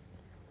 because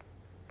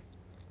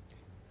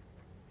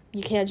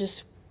you can't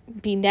just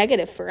be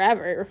negative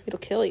forever. It'll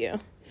kill you.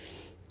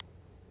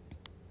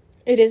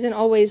 It isn't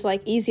always,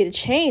 like, easy to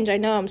change. I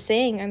know I'm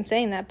saying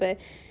that, but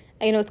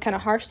I know it's kind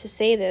of harsh to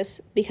say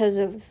this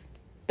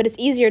but it's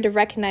easier to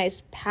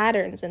recognize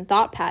patterns and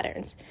thought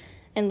patterns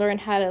and learn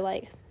how to,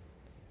 like,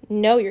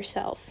 know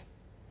yourself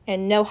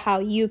and know how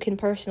you can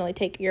personally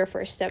take your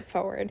first step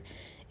forward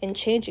in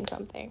changing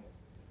something.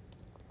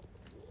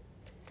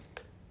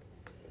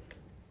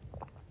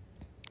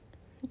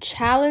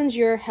 Challenge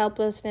your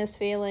helplessness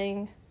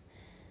feeling.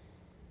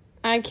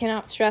 I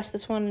cannot stress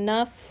this one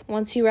enough.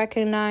 Once you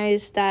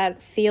recognize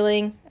that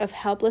feeling of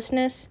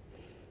helplessness,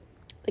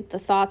 like the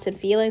thoughts and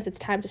feelings, it's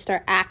time to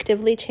start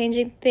actively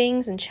changing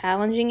things and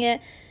challenging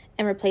it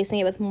and replacing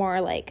it with more,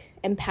 like,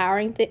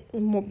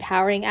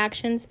 empowering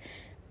actions.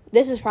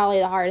 This is probably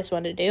the hardest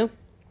one to do,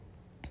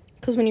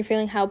 because when you're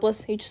feeling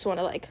helpless, you just want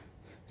to, like,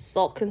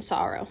 sulk in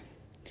sorrow.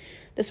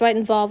 This might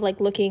involve, like,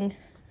 looking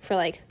for,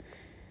 like,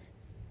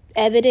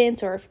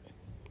 evidence or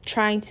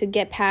trying to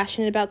get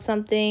passionate about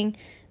something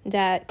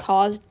that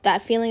caused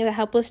that feeling of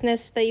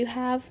helplessness that you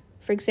have.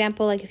 For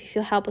example, like, if you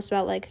feel helpless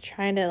about, like,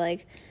 trying to,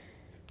 like,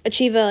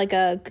 achieve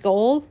a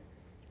goal,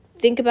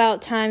 think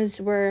about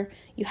times where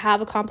you have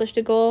accomplished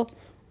a goal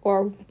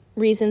or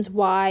reasons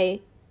why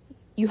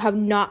you have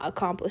not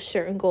accomplished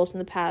certain goals in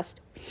the past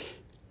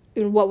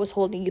and what was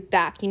holding you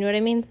back. You know what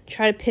I mean?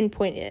 Try to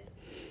pinpoint it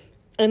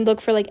and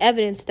look for, like,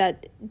 evidence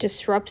that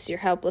disrupts your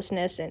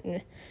helplessness,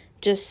 and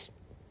just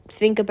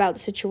think about the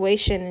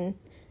situation and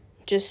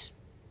just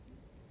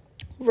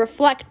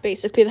reflect.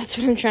 Basically, that's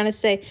what I'm trying to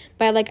say.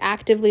 By, like,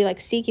 actively, like,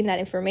 seeking that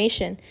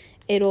information,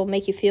 it'll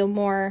make you feel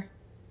more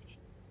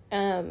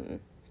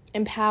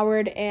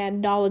empowered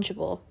and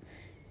knowledgeable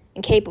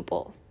and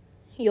capable.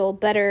 You'll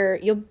better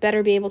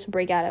be able to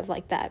break out of,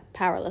 like, that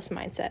powerless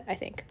mindset, I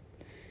think.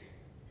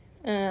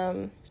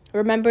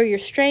 Remember your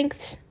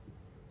strengths.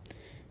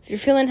 If you're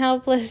feeling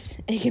helpless,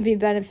 it can be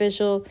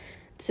beneficial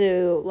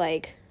to,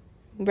 like,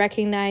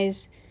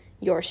 recognize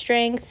your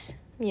strengths,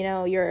 you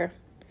know, your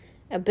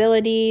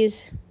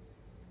abilities.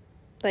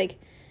 Like,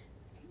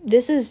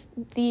 this is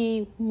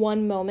the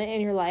one moment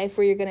in your life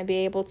where you're going to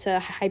be able to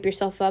hype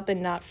yourself up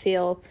and not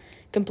feel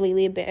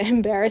completely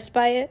embarrassed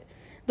by it.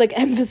 Like,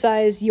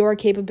 emphasize your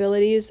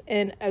capabilities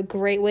in a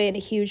great way and a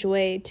huge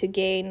way to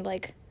gain,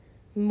 like,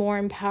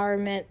 more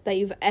empowerment that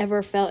you've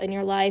ever felt in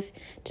your life,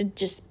 to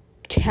just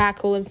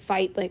tackle and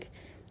fight, like,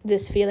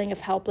 this feeling of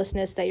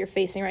helplessness that you're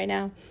facing right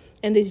now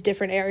in these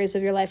different areas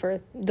of your life,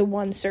 or the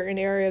one certain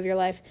area of your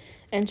life.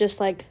 And just,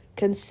 like,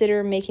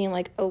 consider making,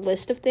 like, a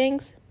list of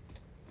things,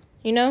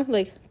 you know,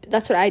 like,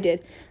 that's what I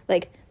did.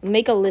 Like,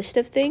 make a list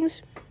of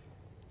things,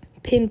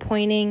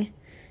 pinpointing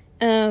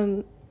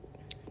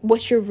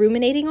what you're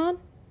ruminating on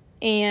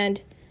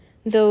and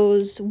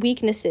those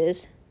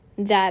weaknesses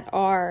that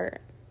are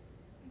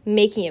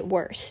making it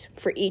worse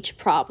for each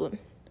problem,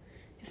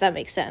 if that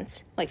makes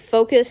sense. Like,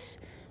 focus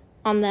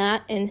on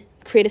that and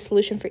create a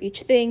solution for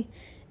each thing,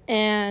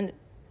 and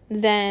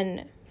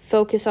then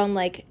focus on,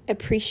 like,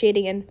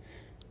 appreciating and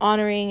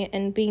honoring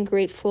and being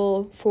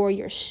grateful for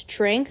your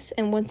strengths.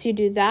 And once you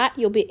do that,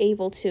 you'll be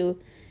able to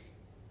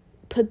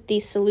put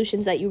these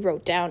solutions that you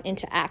wrote down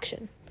into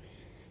action.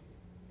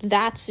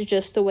 That's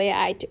just the way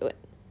I do it.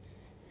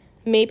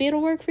 Maybe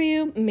it'll work for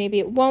you, maybe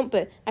it won't,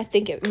 but I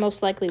think it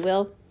most likely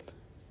will.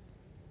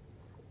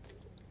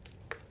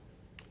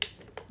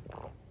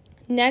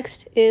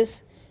 Next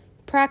is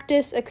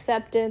practice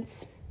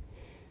acceptance.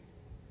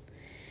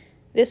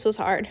 This was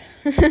hard.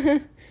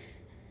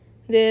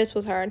 This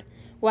was hard.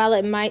 While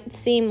it might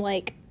seem,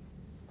 like,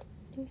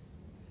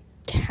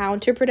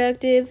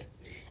 counterproductive,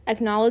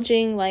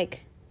 acknowledging,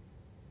 like,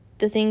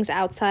 the things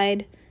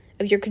outside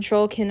of your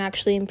control can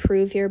actually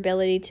improve your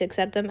ability to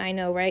accept them. I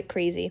know, right?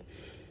 Crazy.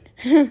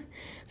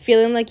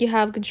 feeling like you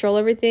have control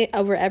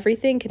over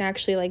everything can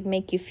actually like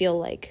make you feel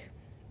like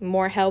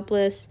more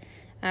helpless,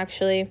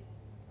 actually,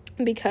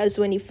 because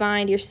when you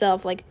find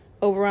yourself like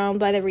overwhelmed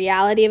by the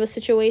reality of a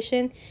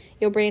situation,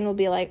 your brain will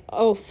be like,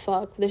 oh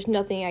fuck, there's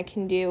nothing I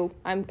can do,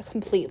 I'm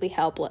completely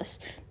helpless.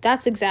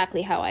 That's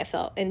exactly how I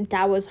felt, and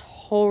that was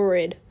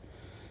horrid.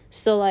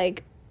 So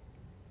like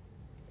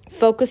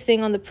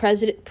focusing on the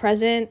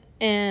present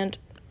and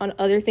on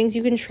other things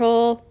you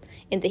control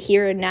in the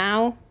here and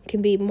now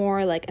can be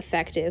more like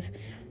effective.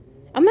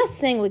 I'm not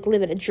saying like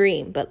live in a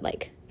dream, but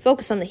like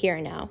focus on the here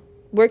and now.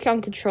 Work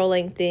on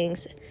controlling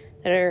things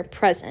that are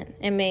present.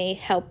 It may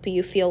help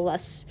you feel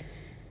less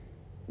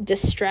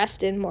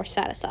distressed and more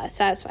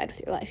satisfied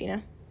with your life, you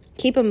know?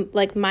 Keep a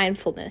like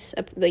mindfulness,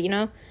 you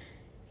know?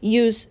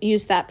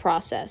 Use that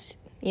process.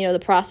 You know, the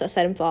process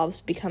that involves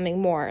becoming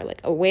more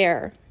like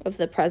aware of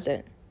the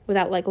present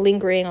without like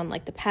lingering on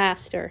like the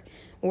past or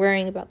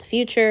worrying about the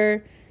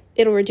future.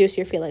 It'll reduce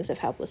your feelings of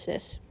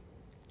helplessness,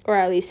 or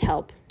at least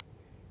help.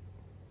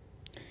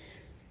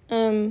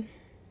 A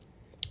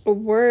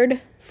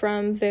word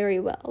from Very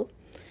Well,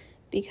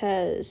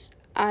 because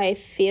I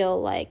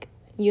feel like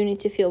you need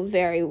to feel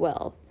very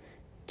well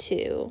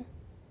to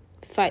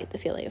fight the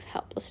feeling of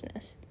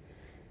helplessness.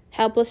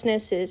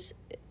 Helplessness is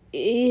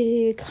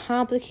a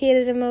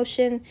complicated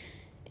emotion,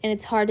 and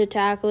it's hard to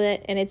tackle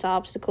it, and it's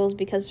obstacles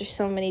because there's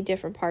so many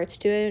different parts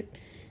to it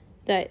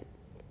that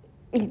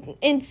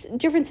in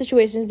different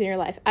situations in your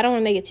life. I don't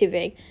want to make it too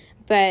vague,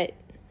 but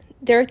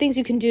there are things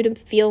you can do to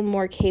feel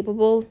more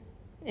capable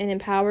and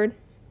empowered.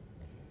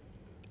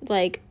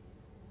 Like,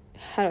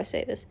 how do I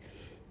say this?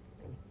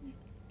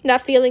 That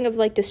feeling of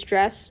like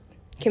distress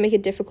can make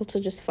it difficult to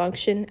just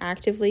function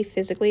actively,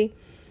 physically.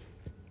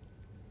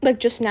 Like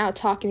just now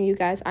talking to you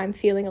guys, I'm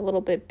feeling a little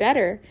bit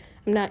better.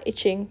 I'm not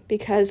itching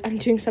because I'm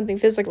doing something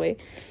physically.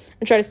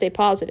 I'm trying to stay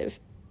positive.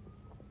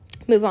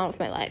 Move on with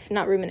my life,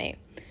 not ruminate.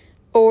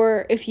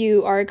 Or if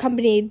you are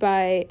accompanied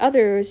by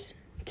others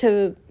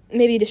to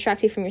maybe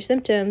distract you from your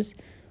symptoms,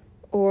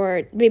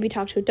 or maybe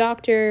talk to a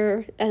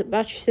doctor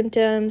about your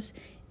symptoms,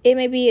 it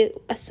may be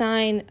a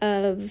sign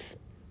of,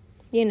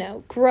 you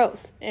know,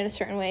 growth in a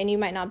certain way, and you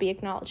might not be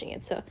acknowledging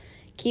it. So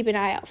keep an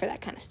eye out for that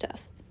kind of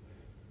stuff.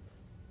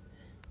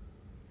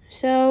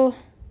 So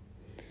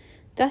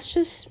that's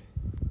just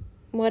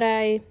what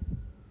I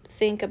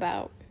think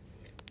about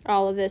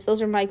all of this.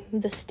 Those are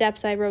the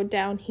steps I wrote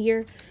down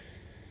here.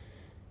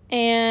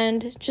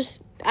 And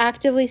just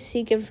actively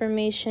seek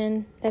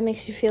information that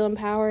makes you feel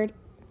empowered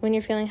when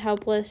you're feeling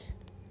helpless.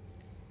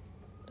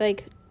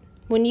 Like,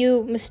 when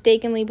you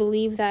mistakenly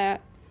believe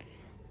that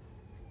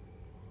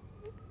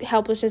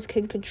helplessness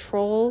can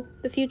control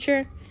the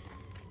future,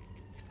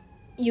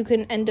 you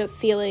can end up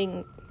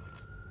feeling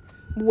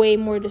way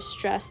more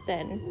distressed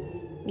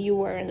than you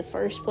were in the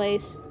first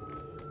place.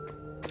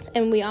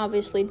 And we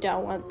obviously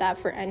don't want that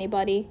for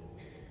anybody.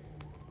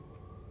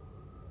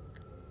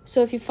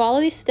 So if you follow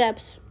these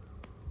steps,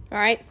 all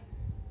right,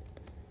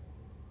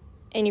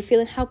 and you're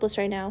feeling helpless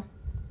right now,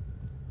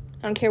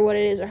 I don't care what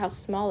it is or how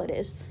small it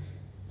is,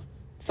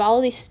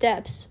 follow these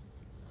steps,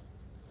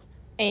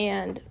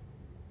 and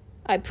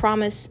I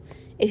promise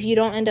if you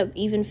don't end up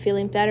even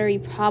feeling better, you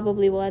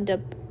probably will end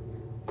up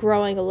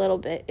growing a little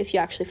bit if you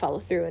actually follow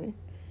through and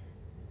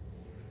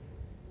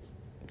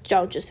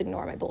don't just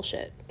ignore my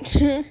bullshit.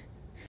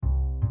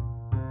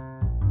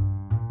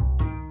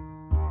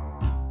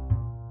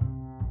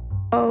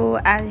 Oh,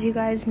 as you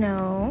guys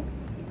know,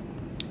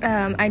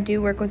 I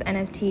do work with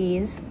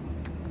NFTs.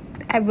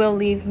 I will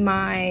leave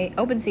my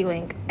OpenSea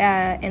link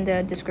in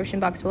the description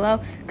box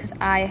below, because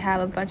I have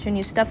a bunch of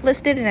new stuff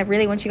listed and I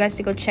really want you guys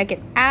to go check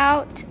it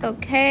out,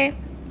 okay?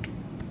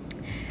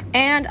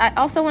 And I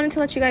also wanted to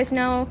let you guys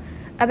know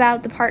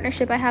about the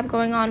partnership I have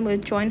going on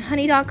with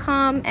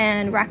joinhoney.com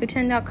and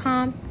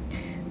rakuten.com.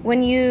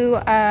 When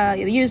you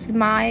use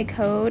my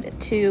code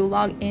to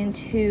log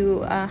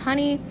into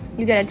Honey,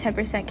 you get a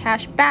 10%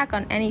 cash back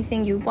on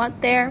anything you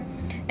want there.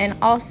 And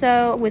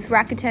also with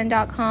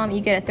Rakuten.com,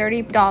 you get a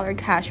 $30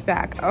 cash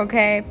back,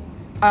 okay,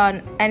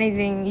 on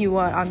anything you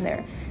want on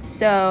there.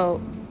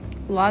 So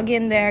log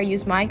in there,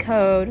 use my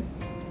code,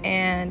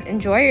 and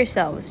enjoy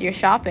yourselves. You're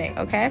shopping,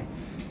 okay?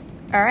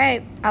 All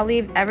right, I'll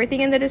leave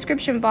everything in the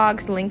description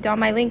box linked on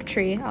my link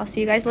tree. I'll see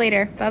you guys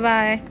later.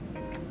 Bye-bye.